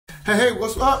Hey,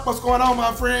 what's up? What's going on,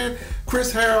 my friend?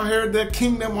 Chris Harrell here, the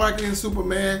Kingdom Marketing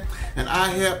Superman, and I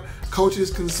help coaches,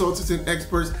 consultants, and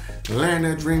experts land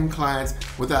their dream clients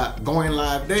without going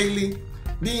live daily,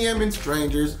 DMing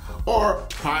strangers, or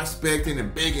prospecting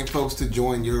and begging folks to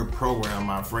join your program,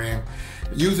 my friend,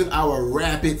 using our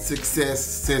rapid success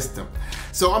system.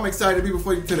 So I'm excited to be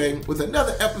before you today with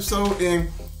another episode in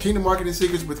Kingdom Marketing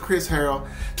Secrets with Chris Harrell.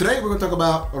 Today we're going to talk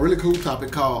about a really cool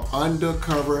topic called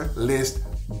Undercover List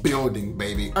Building,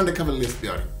 baby. Undercover list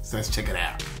building. So let's check it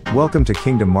out. Welcome to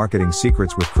Kingdom Marketing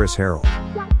Secrets with Chris Harrell,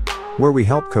 where we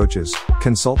help coaches,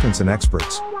 consultants, and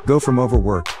experts go from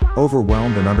overworked,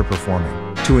 overwhelmed, and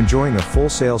underperforming to enjoying a full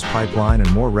sales pipeline and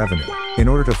more revenue in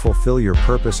order to fulfill your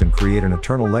purpose and create an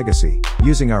eternal legacy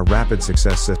using our rapid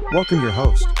success system. Welcome your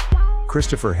host,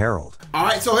 Christopher Harold. All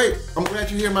right, so hey, I'm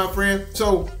glad you're here, my friend.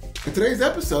 So in today's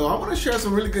episode, I want to share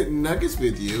some really good nuggets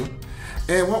with you.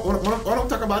 And what I'm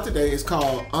talking about today is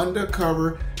called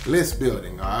Undercover List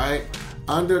Building, all right?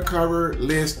 Undercover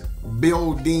List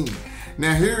Building.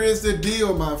 Now, here is the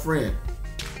deal, my friend.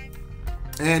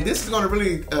 And this is going to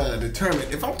really determine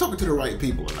if I'm talking to the right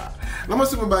people or not. And I'm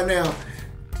assuming by now,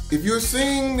 if you're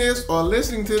seeing this or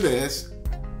listening to this,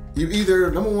 you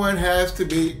either, number one, have to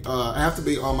be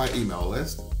on my email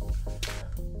list.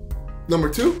 Number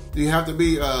two, you have to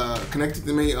be connected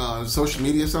to me on social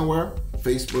media somewhere,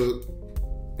 Facebook,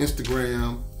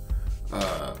 Instagram,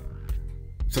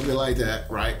 something like that,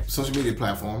 right? Social media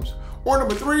platforms. Or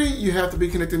number three, you have to be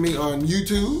connected to me on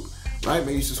YouTube, right?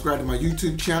 Maybe subscribe to my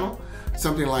YouTube channel,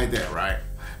 something like that, right?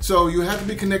 So you have to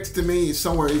be connected to me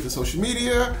somewhere, either social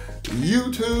media,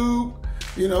 YouTube,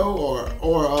 you know,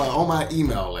 or on my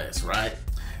email list, right?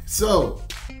 So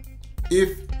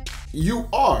if you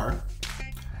are,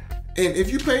 and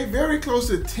if you pay very close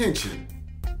attention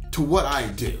to what I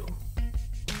do,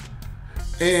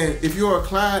 and if you're a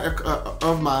client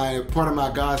of part of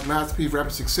my God's Masterpiece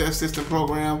Rapid Success System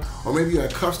program, or maybe you're a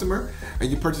customer and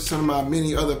you purchase some of my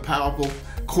many other powerful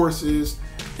courses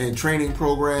and training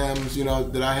programs, you know,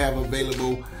 that I have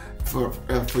available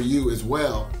for you as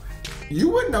well, you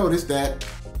would notice that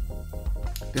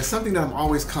there's something that I'm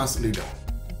always constantly doing.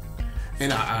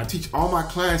 And I teach all my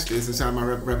clients this inside my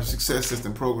Rapid Success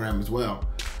System program as well.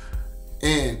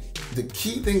 And the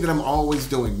key thing that I'm always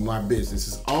doing in my business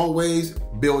is always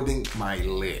building my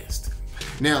list.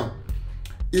 Now,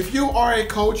 if you are a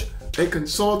coach, a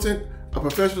consultant, a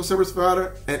professional service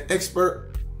provider, an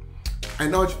expert,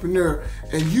 an entrepreneur,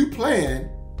 and you plan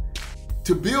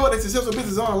to build a successful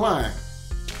business online,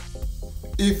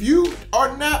 if you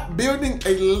are not building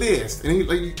a list, and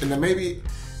then maybe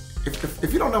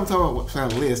if you don't know what I'm talking about, what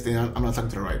kind of list, then I'm not talking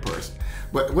to the right person.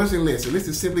 But what's a list? A list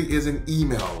is simply an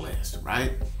email list,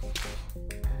 right?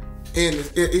 And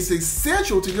it's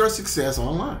essential to your success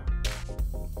online.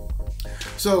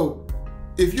 So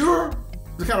if you're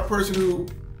the kind of person who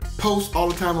posts all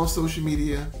the time on social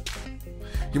media,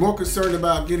 you're more concerned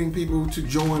about getting people to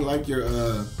join like your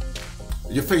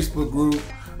Facebook group,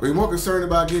 or you're more concerned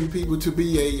about getting people to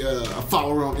be a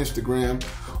follower on Instagram,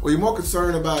 or you're more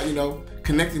concerned about, you know,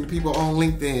 connecting to people on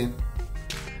LinkedIn,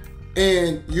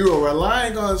 and you're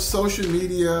relying on social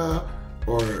media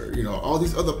or, you know, all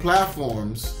these other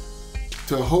platforms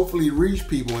to hopefully reach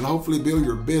people and hopefully build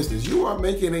your business, you are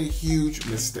making a huge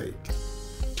mistake.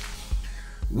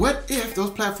 What if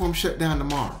those platforms shut down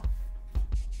tomorrow?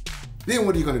 Then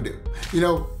what are you going to do? You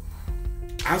know,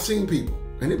 I've seen people,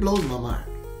 and it blows my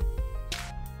mind,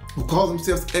 who call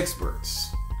themselves experts,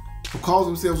 who call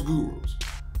themselves gurus,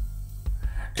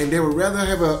 and they would rather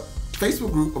have a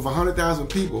Facebook group of 100,000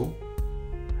 people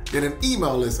than an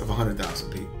email list of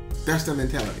 100,000 people. That's their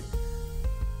mentality.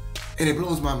 And it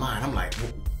blows my mind. I'm like,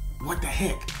 what the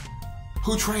heck?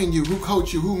 Who trained you? Who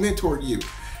coached you? Who mentored you?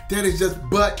 That is just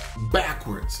butt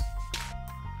backwards.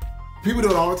 People do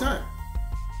it all the time.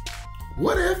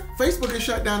 What if Facebook is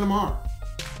shut down tomorrow?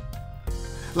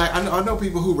 Like, I know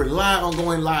people who rely on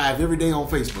going live every day on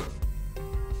Facebook,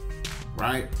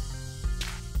 right?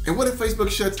 And what if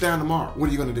Facebook shuts down tomorrow? What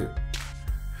are you going to do?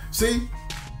 See,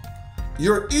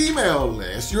 your email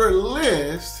list, your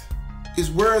list is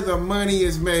where the money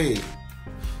is made.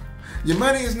 Your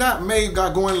money is not made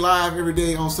by going live every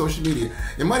day on social media.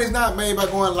 Your money is not made by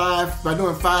going live, by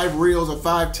doing 5 reels or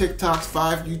 5 TikToks,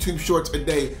 5 YouTube shorts a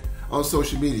day on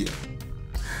social media.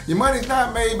 Your money is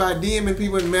not made by DMing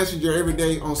people in Messenger every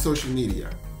day on social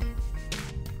media.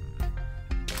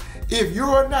 If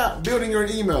you're not building your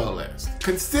email list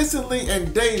consistently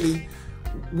and daily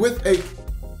with a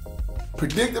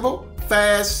predictable,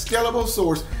 fast, scalable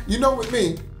source, you know with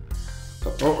me,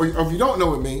 or if you don't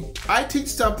know with me, I teach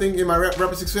something in my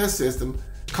Rapid Success System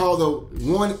called the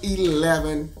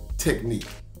 111 technique.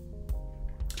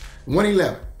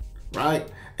 111, right?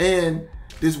 And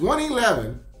this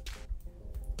 111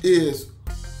 is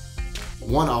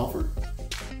one offer,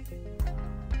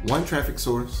 one traffic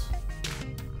source,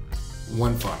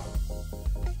 one funnel.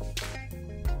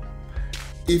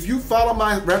 If you follow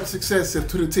my rapid success to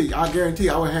the T, I guarantee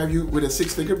I will have you with a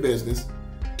 6-figure business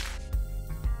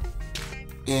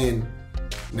in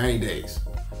 90 days.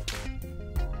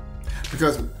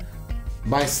 Because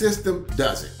my system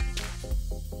does it.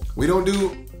 We don't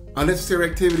do unnecessary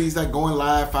activities like going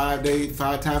live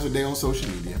 5 times a day on social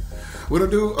media. We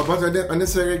don't do a bunch of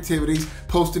unnecessary activities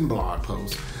posting blog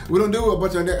posts. We don't do a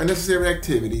bunch of unnecessary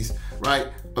activities, right?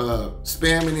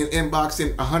 Spamming and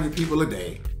inboxing 100 people a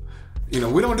day. We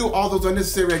don't do all those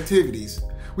unnecessary activities.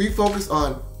 We focus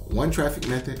on one traffic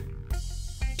method,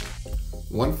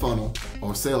 one funnel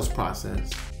or sales process.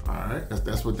 All right,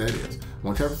 that's what that is.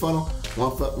 One traffic funnel,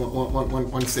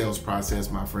 one sales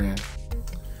process, my friend,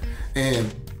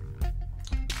 and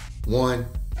one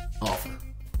offer.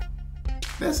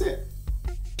 That's it.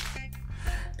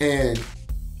 And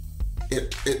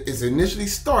it initially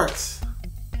starts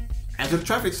as a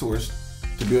traffic source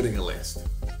to building a list.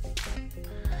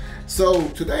 So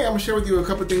today I'm gonna share with you a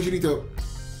couple of things you need to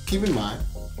keep in mind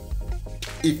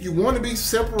if you want to be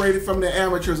separated from the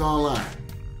amateurs online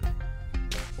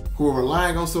who are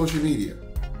relying on social media,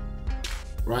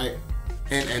 right?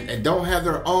 And don't have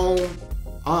their own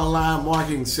online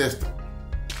marketing system.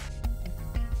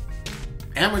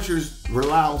 Amateurs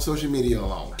rely on social media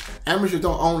alone. Amateurs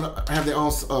don't have their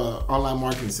own online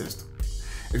marketing system.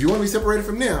 If you want to be separated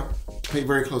from them, pay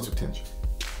very close attention.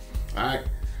 All right.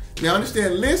 Now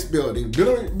understand list building,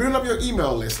 building up your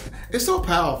email list. It's so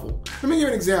powerful. Let me give you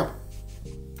an example.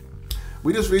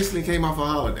 We just recently came off a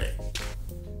holiday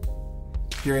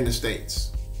here in the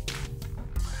States.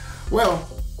 Well,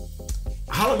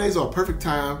 holidays are a perfect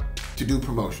time to do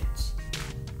promotions.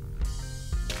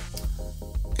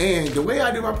 And the way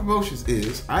I do my promotions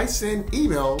is I send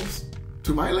emails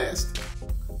to my list,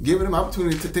 giving them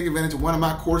opportunity to take advantage of one of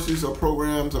my courses or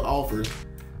programs or offers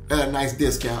at a nice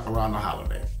discount around the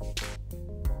holiday.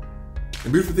 The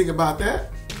beautiful thing about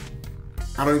that,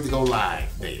 I don't need to go live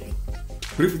daily.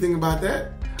 The beautiful thing about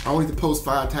that, I don't need to post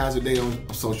 5 times a day on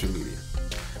social media.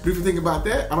 The beautiful thing about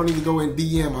that, I don't need to go and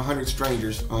DM 100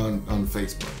 strangers on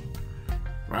Facebook,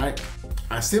 right?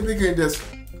 I simply can just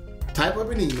type up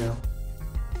an email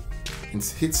and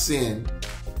hit send,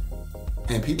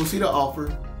 and people see the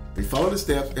offer, they follow the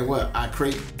steps, and what? I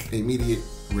create immediate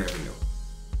revenue.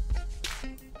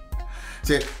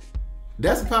 So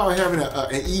that's the power of having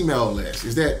an email list,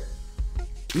 is that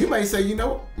you may say,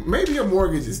 maybe your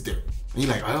mortgage is due. And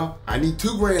you're like, oh, I need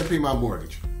 $2,000 to pay my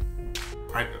mortgage.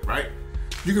 Right?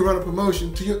 You can run a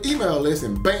promotion to your email list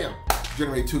and bam,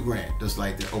 generate $2,000 just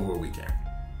like that over a weekend.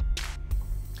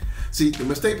 See, the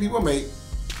mistake people make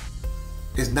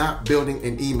is not building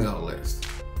an email list,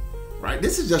 right?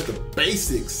 This is just the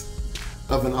basics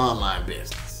of an online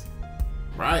business,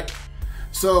 right?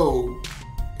 So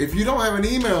if you don't have an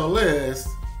email list,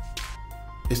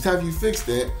 it's time you fix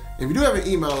that. If you do have an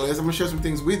email list, I'm gonna share some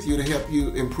things with you to help you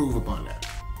improve upon that.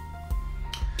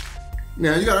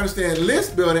 Now, you gotta understand,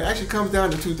 list building actually comes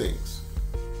down to 2 things: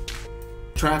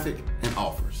 traffic and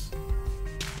offers.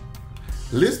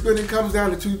 List building comes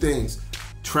down to 2 things: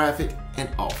 traffic and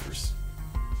offers.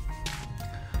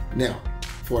 Now,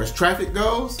 as far as traffic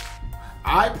goes,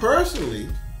 I personally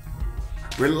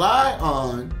rely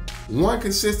on one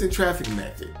consistent traffic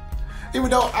method. Even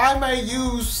though I may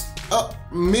use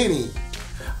many,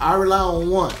 I rely on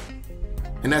one,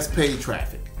 and that's paid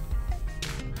traffic.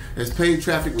 It's paid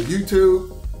traffic with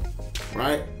YouTube,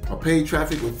 right? Or paid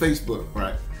traffic with Facebook,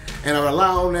 right? And I rely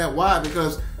on that. Why?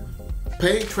 Because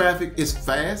paid traffic is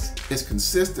fast, it's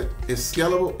consistent, it's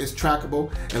scalable, it's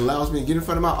trackable, and allows me to get in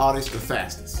front of my audience the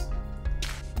fastest.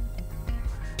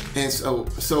 And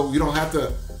so you don't have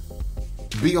to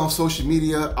be on social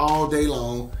media all day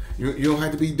long. You don't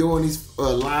have to be doing these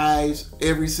lives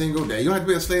every single day. You don't have to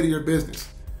be a slave to your business.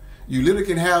 You literally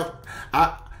can have,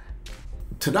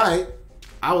 tonight,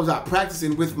 I was out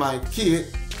practicing with my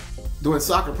kid, doing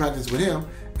soccer practice with him,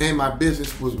 and my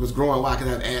business was growing while I could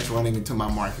have ads running into my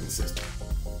marketing system.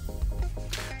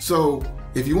 So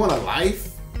if you want a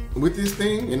life with this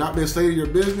thing and not be a slave to your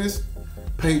business,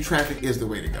 paid traffic is the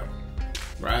way to go,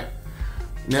 right?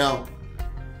 Now,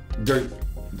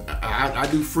 I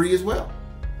do free as well,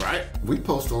 right? We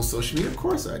post on social media, of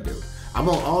course I do. I'm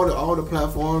on all the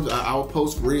platforms. I'll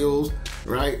post reels,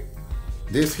 right?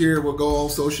 This here will go on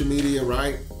social media,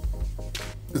 right?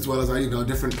 As well as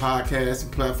different podcasts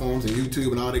and platforms and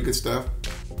YouTube and all that good stuff.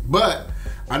 But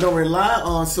I don't rely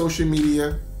on social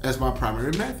media as my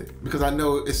primary method because I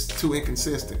know it's too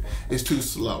inconsistent. It's too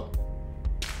slow,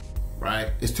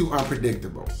 right? It's too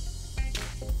unpredictable.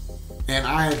 And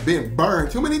I have been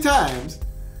burned too many times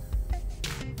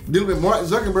dealing with Mark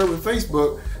Zuckerberg with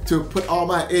Facebook to put all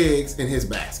my eggs in his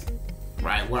basket,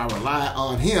 right? Where I rely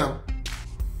on him,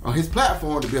 on his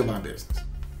platform to build my business.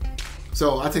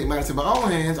 So I take matters in my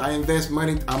own hands. I invest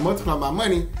money. I multiply my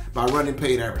money by running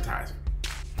paid advertising.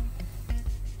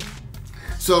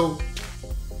 So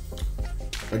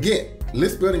again,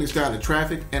 list building is down to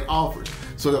traffic and offers.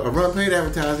 So a run paid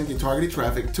advertising can target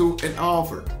traffic to an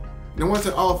offer. Now what's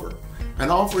an offer?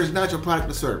 An offer is not your product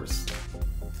or service.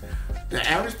 The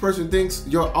average person thinks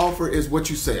your offer is what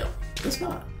you sell. It's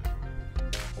not.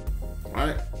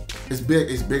 Right? It's big.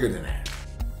 It's bigger than that.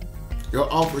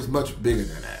 Your offer is much bigger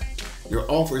than that. Your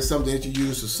offer is something that you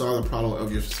use to solve the problem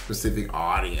of your specific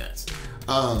audience.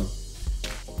 And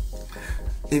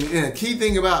a key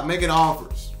thing about making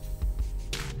offers,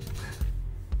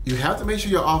 you have to make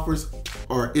sure your offers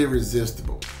are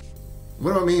irresistible.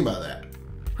 What do I mean by that?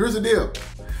 Here's the deal.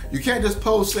 You can't just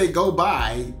post, say, go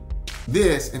buy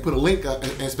this and put a link up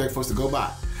and expect folks to go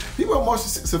buy. People are more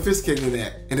sophisticated than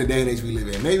that in the day and age we live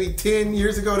in. Maybe 10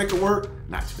 years ago they could work,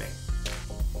 not today.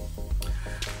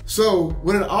 So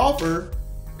with an offer,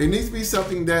 it needs to be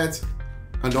something that's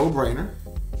a no-brainer.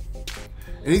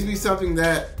 It needs to be something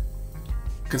that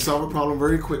can solve a problem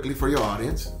very quickly for your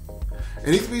audience.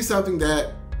 It needs to be something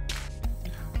that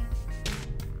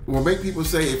will make people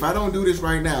say, if I don't do this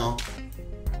right now,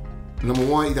 number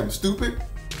one, either I'm stupid,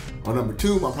 or number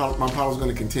two, my problem is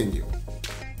going to continue.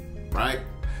 Right?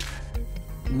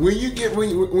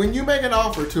 When you make an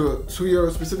offer to your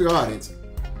specific audience,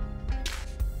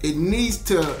 it needs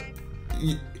to,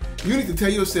 you need to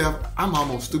tell yourself, I'm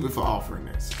almost stupid for offering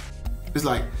this. It's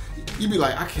like, you'd be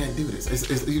like, I can't do this.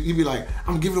 You'd be like,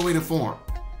 I'm giving away the form.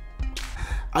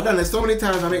 I've done that so many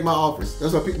times I make my offers.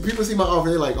 That's why people see my offer,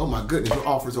 they're like, oh my goodness, your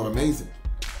offers are amazing.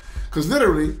 Because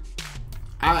literally,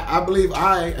 I believe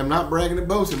I am not bragging and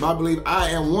boasting, but I believe I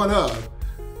am one of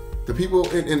the people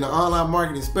in the online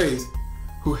marketing space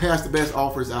who has the best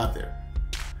offers out there.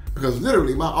 Because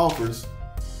literally, my offers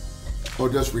are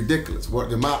just ridiculous. The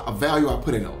amount of value I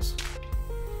put in those.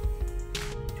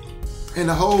 And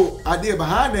the whole idea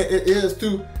behind that is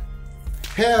to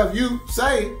have you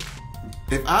say,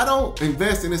 if I don't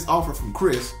invest in this offer from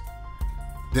Chris,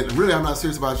 then really I'm not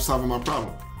serious about solving my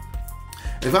problem.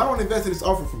 If I don't invest in this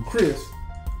offer from Chris,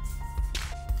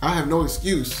 I have no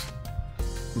excuse,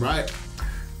 right?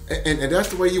 And that's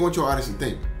the way you want your audience to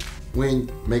think when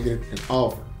making an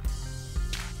offer.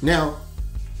 Now,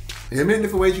 there are many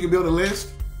different ways you can build a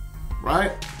list,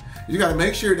 right? You got to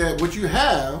make sure that what you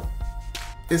have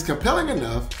is compelling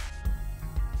enough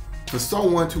for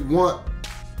someone to want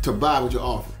to buy what you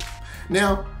offer.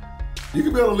 Now, you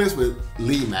can build a list with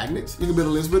lead magnets. You can build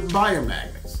a list with buyer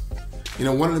magnets. You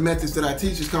know, one of the methods that I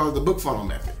teach is called the book funnel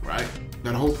method, right?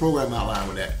 Got a whole program outlined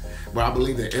with that, where I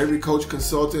believe that every coach,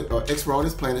 consultant, or expert on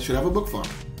this planet should have a book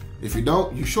funnel. If you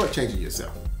don't, you're shortchanging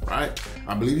yourself, right?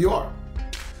 I believe you are.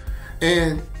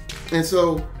 And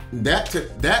so that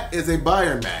is a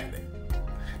buyer magnet.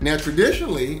 Now,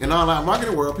 traditionally, in online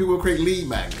marketing world, people will create lead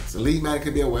magnets. A lead magnet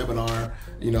could be a webinar.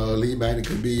 You know, a lead magnet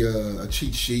could be a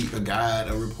cheat sheet, a guide,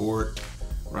 a report,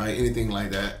 right? Anything like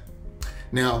that.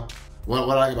 Now, what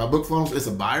I like about book funnels, it's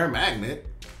a buyer magnet,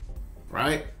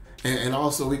 right? And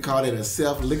also we call it a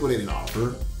self-liquidating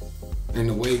offer in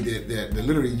the way that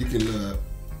literally you can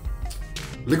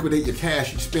liquidate your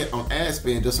cash you spent on ad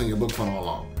spend just on your book funnel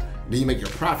alone. Then you make your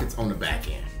profits on the back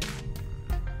end,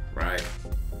 right?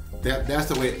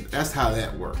 That's how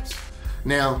that works.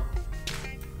 Now,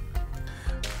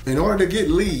 in order to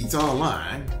get leads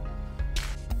online,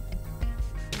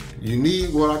 you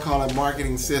need what I call a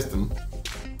marketing system,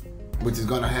 which is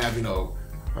going to have, you know,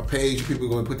 a page where people are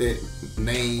going to put their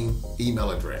name, email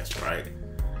address, right?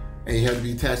 And you have to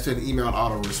be attached to an email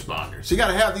autoresponder. So you got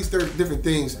to have these different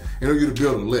things in order to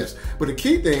build a list. But the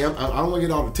key thing, I don't want to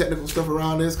get all the technical stuff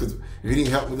around this, because if you need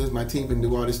help with this, my team can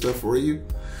do all this stuff for you.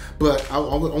 But I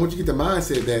want you to get the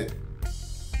mindset that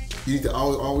you need to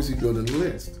always be building a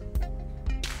list.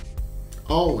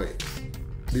 Always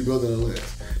be building a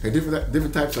list. There are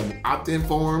different types of opt-in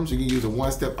forms. You can use a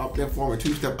one-step opt-in form or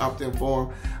two-step opt-in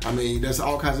form. I mean, there's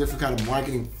all kinds of different kind of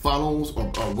marketing funnels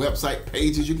or website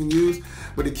pages you can use.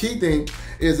 But the key thing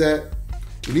is that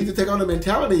you need to take on the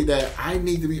mentality that I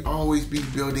need to always be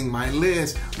building my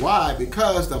list. Why?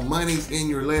 Because the money's in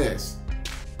your list.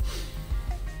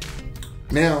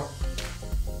 Now,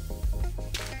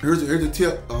 here's a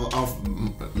tip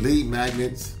of lead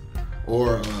magnets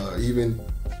or even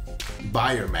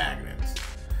buyer magnets.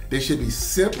 They should be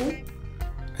simple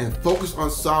and focus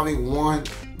on solving one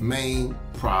main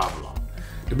problem.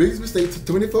 The biggest mistake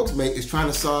too many folks make is trying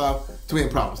to solve too many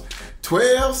problems.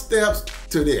 12 steps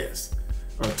to this,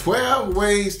 or 12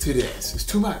 ways to this. It's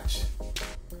too much.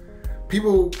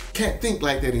 People can't think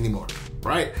like that anymore,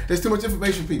 right? There's too much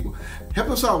information, people. Help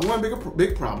them solve one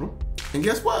big problem, and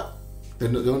guess what? The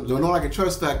know, like, and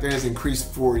trust factor has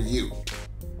increased for you,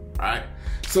 right?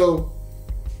 So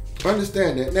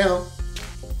understand that. Now,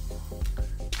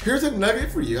 here's a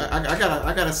nugget for you. I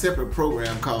got a separate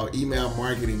program called Email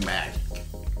Marketing Magic.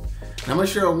 And I'm gonna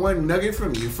share one nugget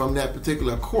from you from that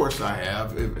particular course I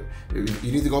have. If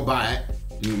you need to go buy it,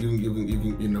 you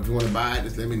know, if you want to buy it,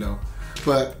 just let me know.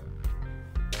 But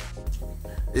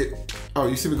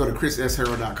you simply go to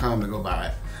chrissharrell.com to go buy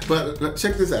it. But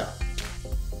check this out.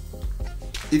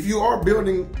 If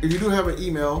you do have an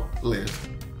email list,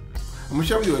 I'm gonna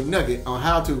show you a nugget on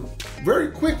how to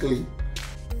very quickly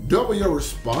double your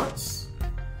response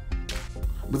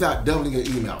without doubling your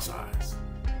email size.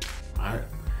 All right.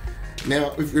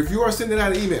 Now, if you are sending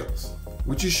out emails,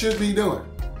 which you should be doing,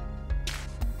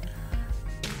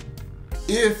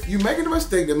 if you're making a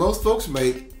mistake that most folks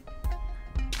make,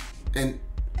 and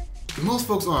most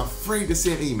folks are afraid to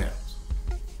send emails.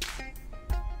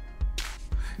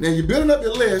 Now, you're building up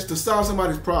your list to solve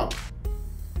somebody's problem.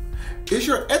 It's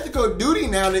your ethical duty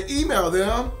now to email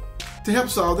them to help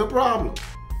solve their problem.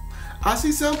 I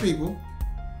see some people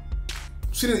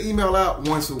send an email out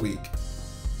once a week.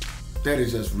 That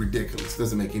is just ridiculous.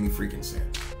 Doesn't make any freaking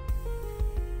sense.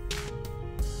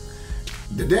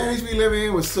 The days we live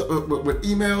in with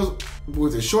emails,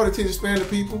 with a short attention span of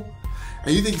people,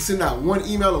 and you think sending out one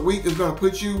email a week is going to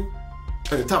put you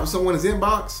at the top of someone's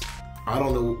inbox? I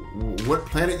don't know what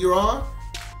planet you're on,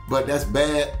 but that's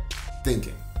bad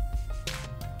thinking.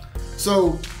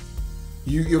 So,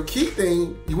 your key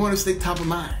thing, you want to stay top of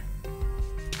mind.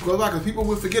 Because people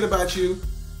will forget about you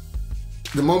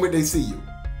the moment they see you.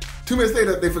 2 minutes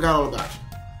later, they forgot all about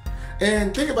you.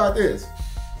 And think about this.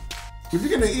 If you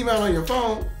get an email on your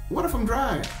phone, what if I'm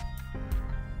driving?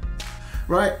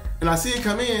 Right? And I see it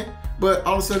come in, but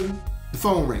all of a sudden, the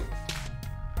phone rings.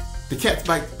 The cat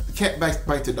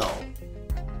bites the dog.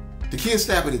 The kids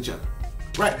stabbing each other.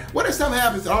 Right? What if something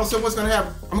happens, all of a sudden what's going to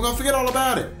happen? I'm going to forget all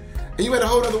about it. And you wait a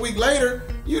whole other week later,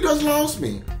 you just lost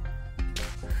me.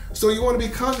 So you want to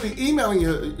be constantly emailing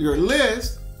your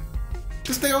list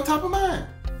to stay on top of mind.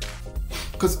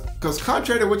 Because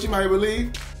contrary to what you might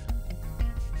believe,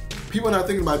 people are not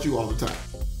thinking about you all the time.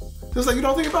 Just like you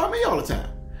don't think about me all the time.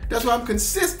 That's why I'm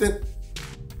consistently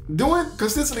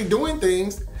doing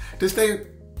things to stay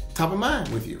top of mind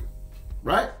with you,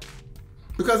 right?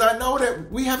 Because I know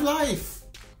that we have life.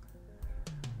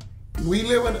 We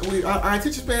live our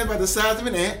attention span is about the size of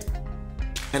an ant,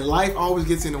 and life always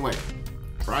gets in the way,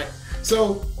 right?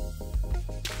 So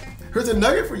here's a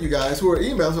nugget for you guys who are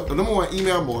emails. Number one,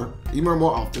 email more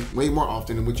often, way more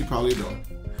often than what you probably are doing.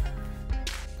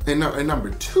 And number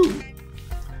two,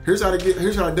 here's how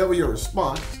to double your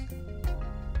response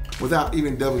without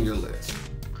even doubling your list.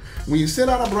 When you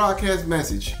send out a broadcast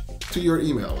message to your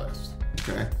email list,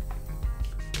 okay?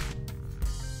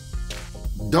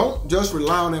 Don't just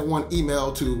rely on that one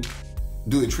email to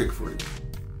do the trick for you.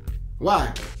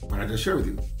 Why? What I just shared with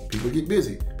you. People get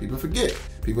busy. People forget.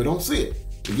 People don't see it.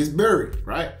 It gets buried,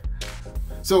 right?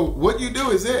 So what you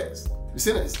do is this.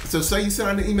 So say you send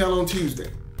out an email on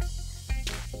Tuesday.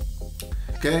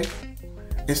 Okay?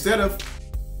 Instead of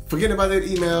forgetting about that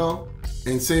email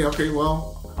and say, okay,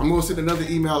 well, I'm going to send another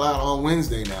email out on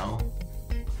Wednesday now.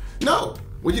 No.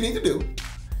 What you need to do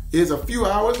is a few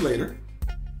hours later,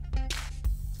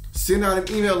 send out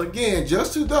an email again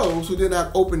just to those who did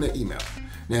not open the email.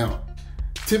 Now,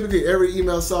 typically every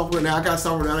email software, now I got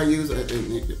software that I use,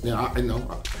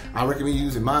 I recommend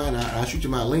using mine. I'll shoot you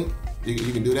my link.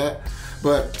 You can do that.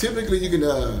 But typically you can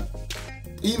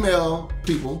email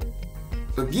people,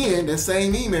 again, that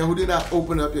same email who did not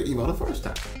open up your email the first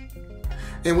time.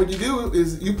 And what you do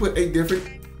is you put a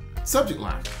different subject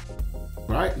line,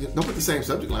 right? Don't put the same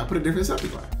subject line, put a different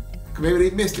subject line. Maybe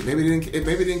they missed it. Maybe they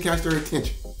didn't catch their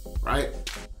attention, right?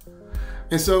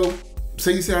 And so,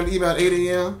 say you send out an email at 8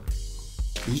 a.m.,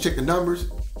 you check the numbers,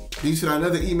 then you send out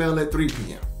another email at 3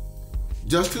 p.m.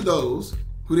 Just to those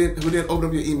who didn't open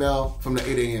up your email from the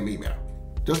 8 a.m. email.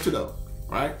 Just to those,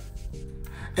 right?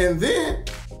 And then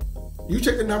you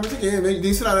check the numbers again, then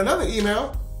you send out another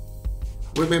email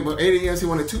with 8 a.m., so you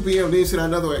want at 2 p.m., then you send out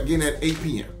another one again at 8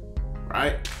 p.m.,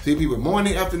 right? So you people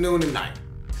morning, afternoon, and night.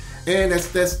 And that's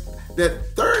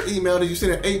that third email that you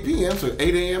send at 8 p.m., so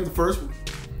 8 a.m. the first one,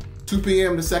 2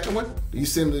 p.m. the second one, you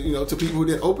send to people who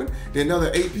didn't open, then another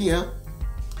 8 p.m.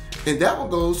 And that one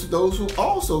goes to those who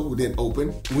also then open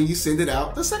when you send it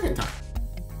out the second time.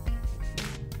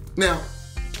 Now,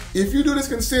 if you do this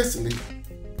consistently,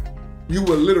 you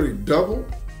will literally double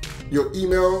your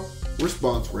email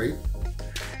response rate.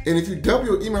 And if you double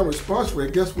your email response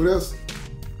rate, guess what else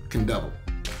can double?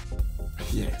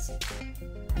 Yes.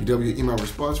 You double your email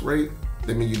response rate,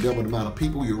 that means you double the amount of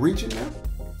people you're reaching now.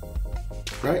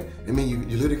 Right? I mean,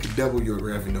 you literally could double your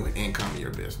revenue and income in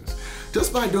your business.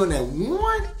 Just by doing that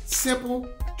one simple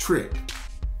trick,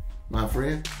 my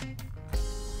friend.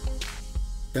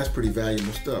 That's pretty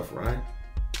valuable stuff, right?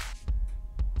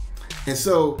 And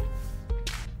so,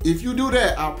 if you do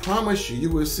that, I promise you, you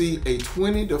will see a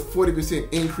 20 to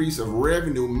 40% increase of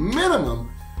revenue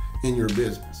minimum in your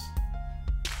business.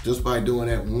 Just by doing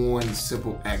that one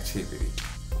simple activity.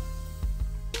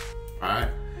 All right?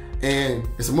 And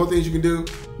there's some more things you can do,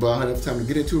 but I don't have enough time to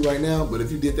get into it right now. But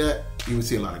if you did that, you would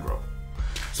see a lot of growth.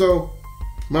 So,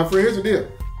 my friend, here's the deal.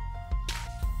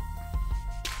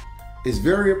 It's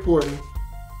very important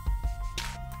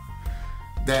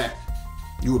that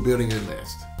you are building your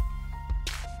list.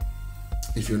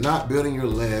 If you're not building your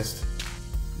list,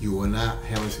 you will not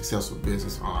have a successful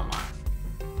business online.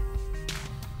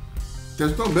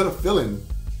 There's no better feeling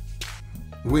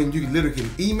when you literally can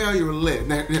email your list.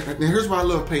 Now here's why I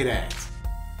love paid ads.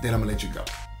 Then I'm gonna let you go.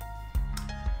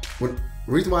 The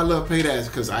reason why I love paid ads is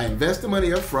because I invest the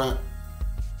money up front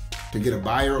to get a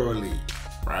buyer or a lead,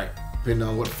 right? Depending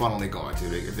on what funnel they're going to.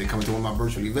 If they come to one of my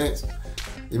virtual events,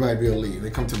 it might be a lead. If they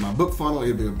come to my book funnel,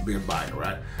 it'll be a buyer,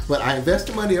 right? But I invest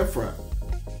the money up front,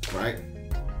 right?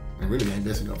 And really I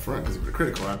invest it up front because if it's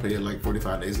critical, I pay it like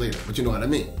 45 days later. But you know what I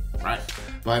mean, right?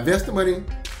 But I invest the money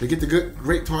to get the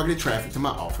great targeted traffic to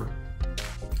my offer.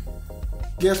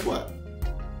 Guess what?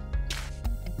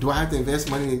 Do I have to invest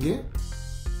money again?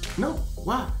 No.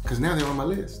 Why? Because now they're on my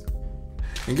list.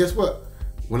 And guess what?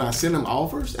 When I send them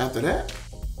offers after that,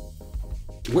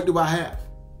 what do I have?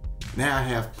 Now I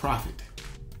have profit.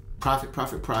 Profit,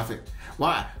 profit, profit.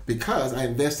 Why? Because I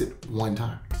invested one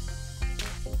time.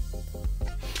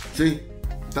 See,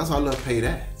 that's why I love paid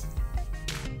ads.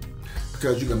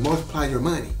 Because you can multiply your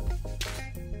money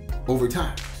over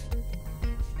time.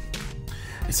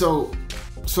 And so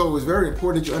it's very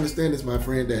important that you understand this, my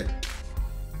friend, that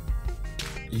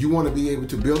you want to be able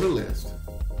to build a list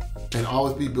and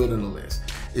always be building a list.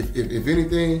 If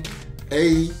anything,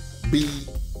 ABL,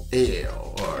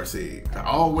 or see,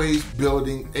 always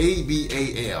building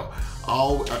ABAL,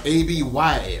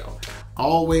 ABYL,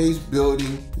 always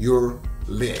building your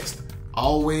list.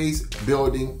 Always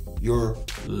building your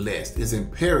list. It's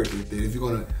imperative that if you're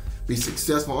going to be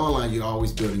successful online, you're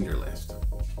always building your list.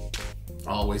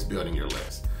 Always building your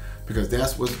list. Because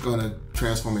that's what's going to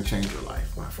transform and change your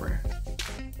life, my friend.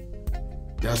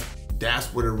 That's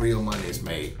where the real money is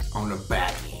made, on the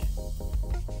back end,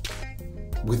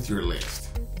 with your list.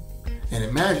 And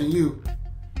imagine you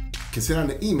can send out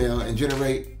an email and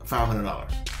generate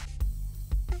 $500.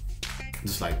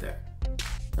 Just like that.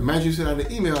 Imagine you send out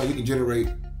an email and you can generate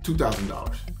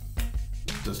 $2,000.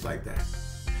 Just like that.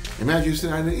 Imagine you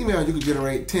send out an email and you can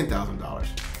generate $10,000.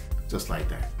 Just like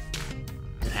that.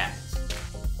 It happens.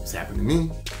 It's happened to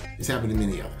me. It's happened to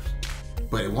many others.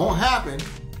 But it won't happen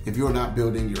if you're not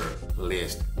building your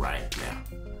list right now.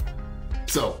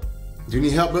 So, do you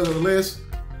need help building a list?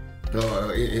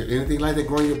 Anything like that,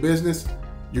 growing your business?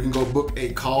 You can go book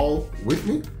a call with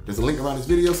me. There's a link around this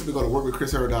video. So, go to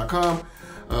workwithchrisherald.com.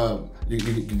 You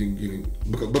can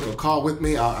book a call with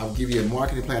me. I'll give you a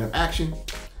marketing plan of action.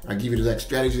 I'll give you the exact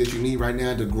strategy that you need right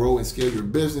now to grow and scale your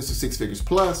business to 6 figures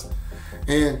plus.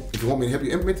 And if you want me to help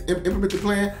you implement the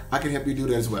plan, I can help you do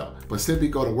that as well. But simply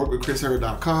go to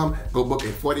workwithchrisherald.com, go book a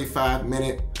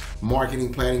 45-minute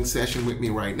marketing planning session with me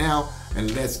right now, and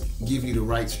let's give you the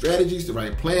right strategies, the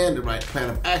right plan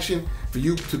of action for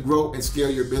you to grow and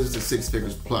scale your business to 6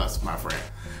 figures plus, my friend.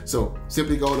 So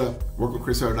simply go to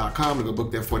workwithchrisherald.com and go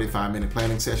book that 45-minute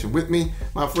planning session with me,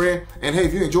 my friend. And hey,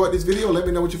 if you enjoyed this video, let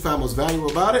me know what you found most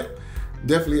valuable about it.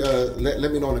 Definitely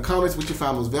let me know in the comments what you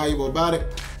found most valuable about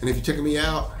it. And if you're checking me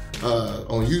out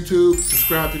on YouTube,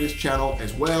 subscribe to this channel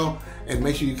as well. And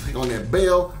make sure you click on that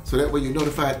bell so that way you're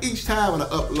notified each time when I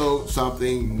upload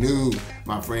something new,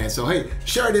 my friend. So hey,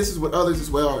 share this with others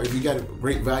as well if you got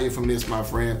great value from this, my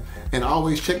friend. And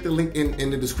always check the link in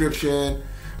the description.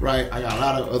 Right, I got a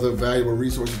lot of other valuable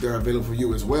resources there available for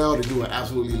you as well to do what I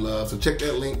absolutely love. So check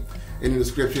that link in the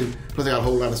description. Plus, I got a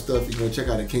whole lot of stuff you can go check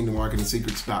out at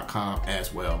kingdommarketingsecrets.com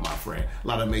as well, my friend. A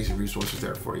lot of amazing resources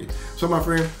there for you. So, my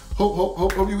friend,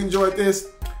 hope you enjoyed this.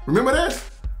 Remember this: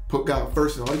 put God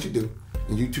first in all that you do,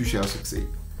 and you too shall succeed.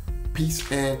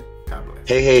 Peace and God bless.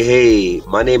 Hey.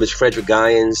 My name is Frederick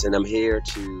Gyens, and I'm here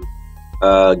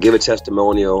to give a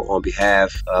testimonial on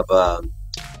behalf of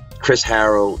Chris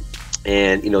Harrell.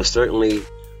 And, certainly,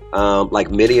 like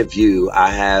many of you, I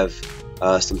have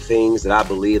some things that I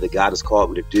believe that God has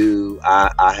called me to do.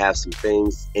 I have some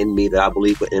things in me that I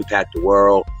believe will impact the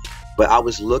world. But I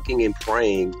was looking and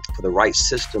praying for the right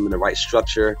system and the right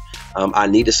structure. I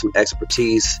needed some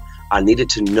expertise. I needed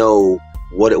to know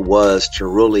what it was to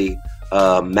really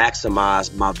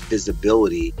maximize my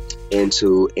visibility and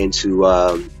to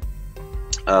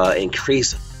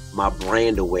increase my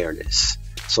brand awareness.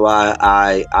 So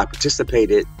I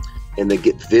participated in the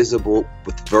Get Visible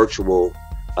with Virtual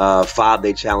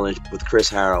 5-day challenge with Chris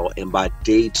Harrell, and by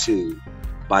day two,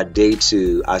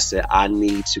 I said, I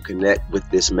need to connect with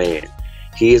this man.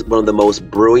 He is one of the most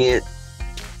brilliant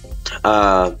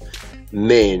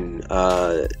men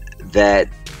that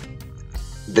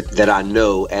I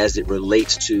know as it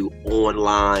relates to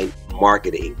online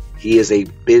marketing. He is a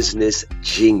business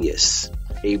genius,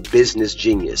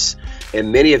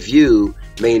 And many of you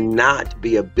may not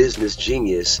be a business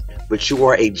genius, but you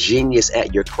are a genius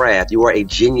at your craft. You are a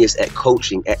genius at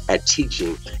coaching, at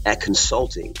teaching, at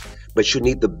consulting, but you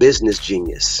need the business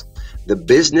genius. The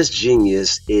business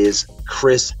genius is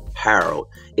Chris Harrell.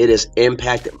 It has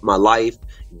impacted my life,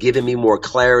 given me more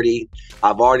clarity.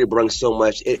 I've already brought so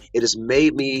much. It has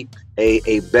made me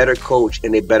a better coach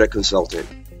and a better consultant.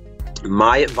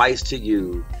 My advice to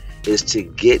you is to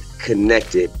get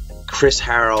connected. Chris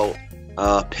Harrell,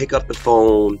 pick up the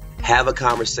phone, have a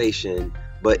conversation,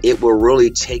 but it will really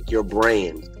take your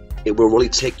brand. It will really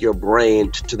take your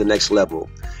brand to the next level.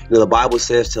 The Bible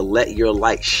says to let your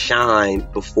light shine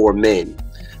before men.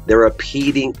 There are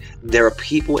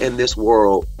people in this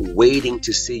world waiting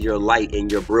to see your light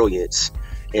and your brilliance.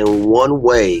 And one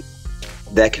way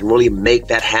that can really make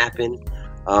that happen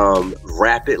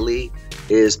rapidly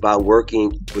is by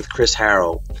working with Chris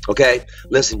Harrell. Okay,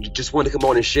 listen, just wanted to come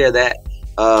on and share that.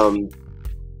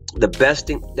 The best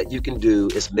thing that you can do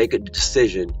is make a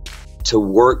decision to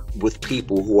work with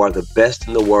people who are the best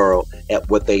in the world at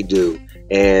what they do.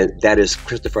 And that is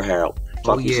Christopher Harrell.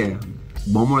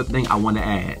 One more thing I want to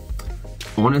add.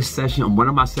 On one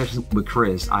of my sessions with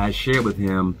Chris, I had shared with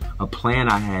him a plan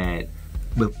I had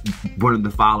with one of the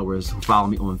followers who follow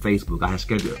me on Facebook. I had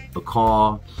scheduled a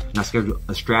call and I scheduled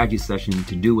a strategy session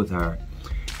to do with her.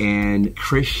 And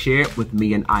Chris shared with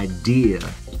me an idea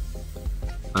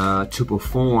to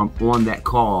perform on that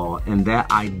call, and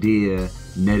that idea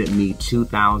netted me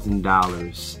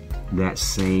 $2,000 that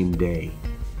same day.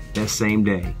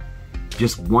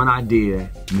 Just one idea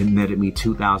netted me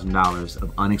 $2,000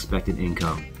 of unexpected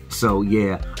income. So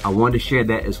yeah, I wanted to share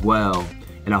that as well,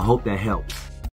 and I hope that helps.